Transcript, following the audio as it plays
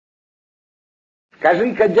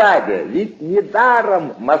Скажи-ка, дядя, ведь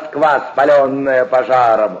недаром Москва, спаленная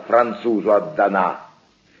пожаром, французу отдана.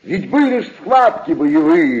 Ведь были ж схватки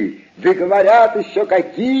боевые, да говорят еще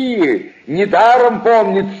какие. Недаром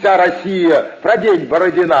помнит вся Россия про день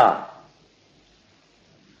Бородина.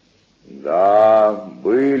 Да,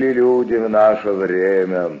 были люди в наше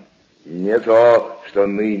время, не то, что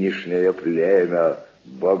нынешнее племя,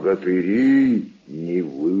 богатыри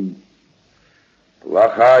Невы.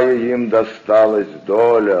 Плохая им досталась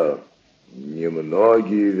доля,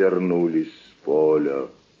 немногие вернулись с поля.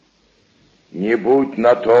 Не будь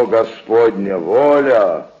на то Господня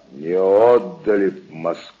воля, не отдали б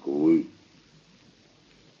Москвы.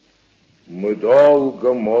 Мы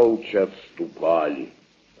долго молча отступали,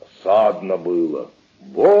 досадно было,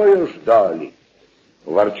 боя ждали.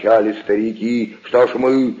 Ворчали старики, что ж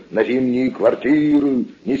мы на зимние квартиры,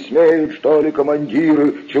 не смеют, что ли,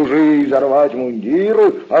 командиры чужие взорвать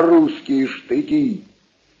мундиры, а русские штыки.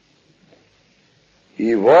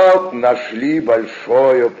 И вот нашли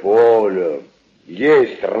большое поле,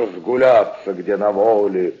 есть разгуляться где на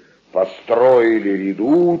воле, построили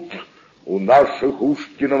редут, у наших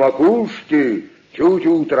ушки на макушке, чуть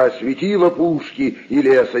утро осветило пушки и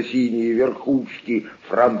леса синие верхушки,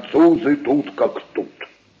 французы тут как тут.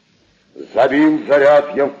 Забил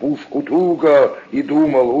заряд я в пушку туго и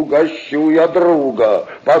думал, угощу я друга.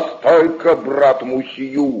 Постой-ка, брат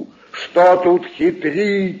Мусью, что тут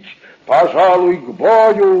хитрить, пожалуй, к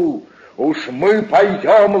бою. Уж мы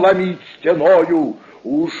пойдем ломить стеною,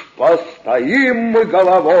 уж постоим мы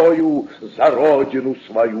головою за родину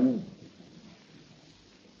свою.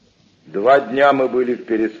 2 дня мы были в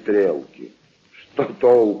перестрелке. Что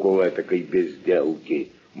толку в этакой безделке?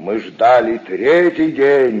 Мы ждали 3-й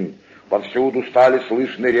день. Повсюду стали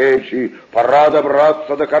слышны речи, пора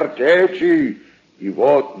добраться до картечи. И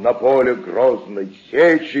вот на поле грозной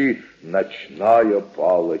сечи ночная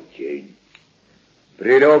пала тень.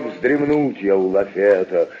 Прилег вздремнуть я у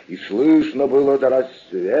лафета, и слышно было до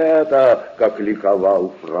рассвета, как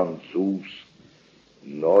ликовал француз.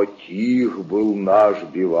 Но тих был наш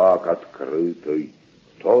бивак открытый,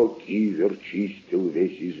 кто кивер чистил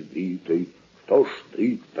весь избитый, кто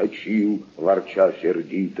штык точил, ворча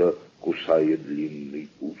сердито, кусая длинный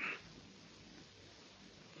ус.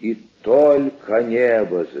 И только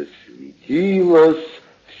небо засветилось,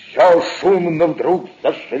 все шумно вдруг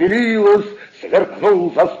зашевелилось,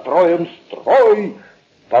 сверкнул за строем строй.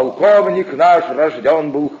 Полковник наш рожден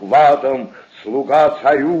был хватом, слуга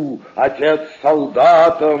царю, отец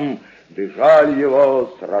солдатом. Бежаль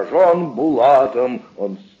его, сражен булатом,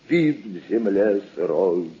 он спит в земле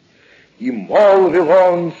сырой. И молвил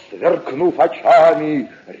он, сверкнув очами: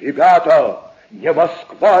 ребята, не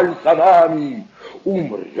Москва ль за нами?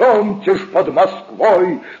 Умрёмте ж под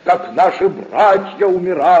Москвой, как наши братья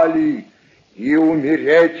умирали. И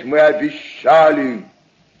умереть мы обещали,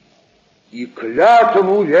 и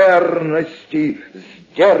клятву верности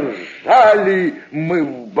сдержали мы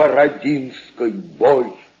в Бородинской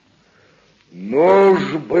бой. Ну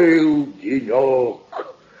ж был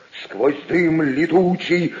денек. Сквозь дым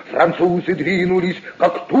летучий французы двинулись,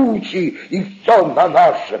 как тучи, и все на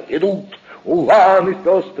нас ведут. Уланы с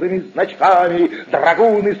пестрыми значками,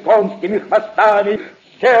 драгуны с конскими хвостами,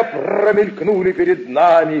 все промелькнули перед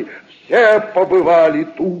нами, все побывали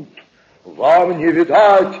тут. Вам не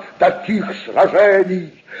видать таких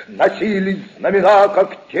сражений, носились знамена,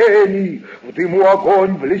 как тени, в дыму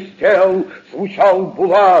огонь блестел, звучал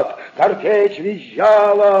булат, картечь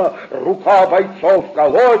визжала, рука бойцов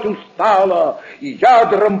колоть устала, и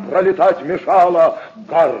ядром пролетать мешала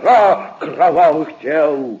гора кровавых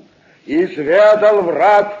тел. Изведал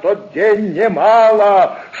враг в тот день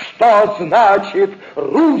немало, что значит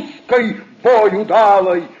русской бой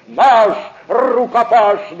удалой, наш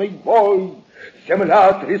рукопашный бой.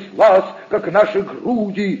 Земля тряслась, как наши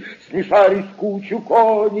груди, смешались в кучу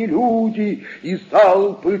кони люди, и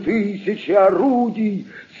залпы тысячи орудий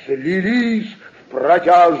слились в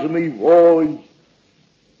протяжный вой.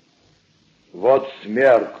 Вот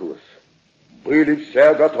смерклось. Были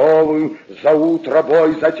все готовы за утро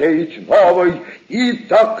бой затеять новый и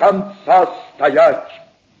до конца стоять.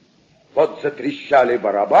 Вот затрещали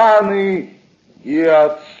барабаны, и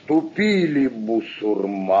отступили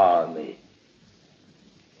бусурманы.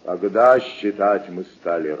 Когда считать мы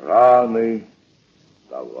стали раны,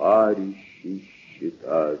 товарищи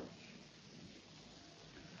считать.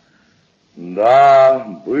 Да,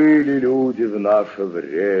 были люди в наше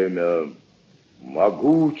время,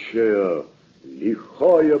 могучее,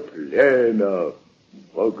 лихое племя,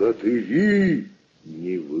 богатыри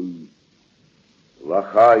Невы.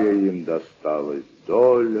 Плохая им досталась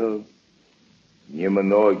доля,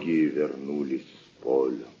 немногие вернулись с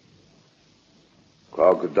поля.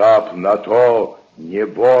 Когда б на то не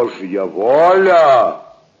Божья воля,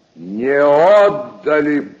 не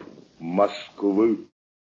отдали б Москвы.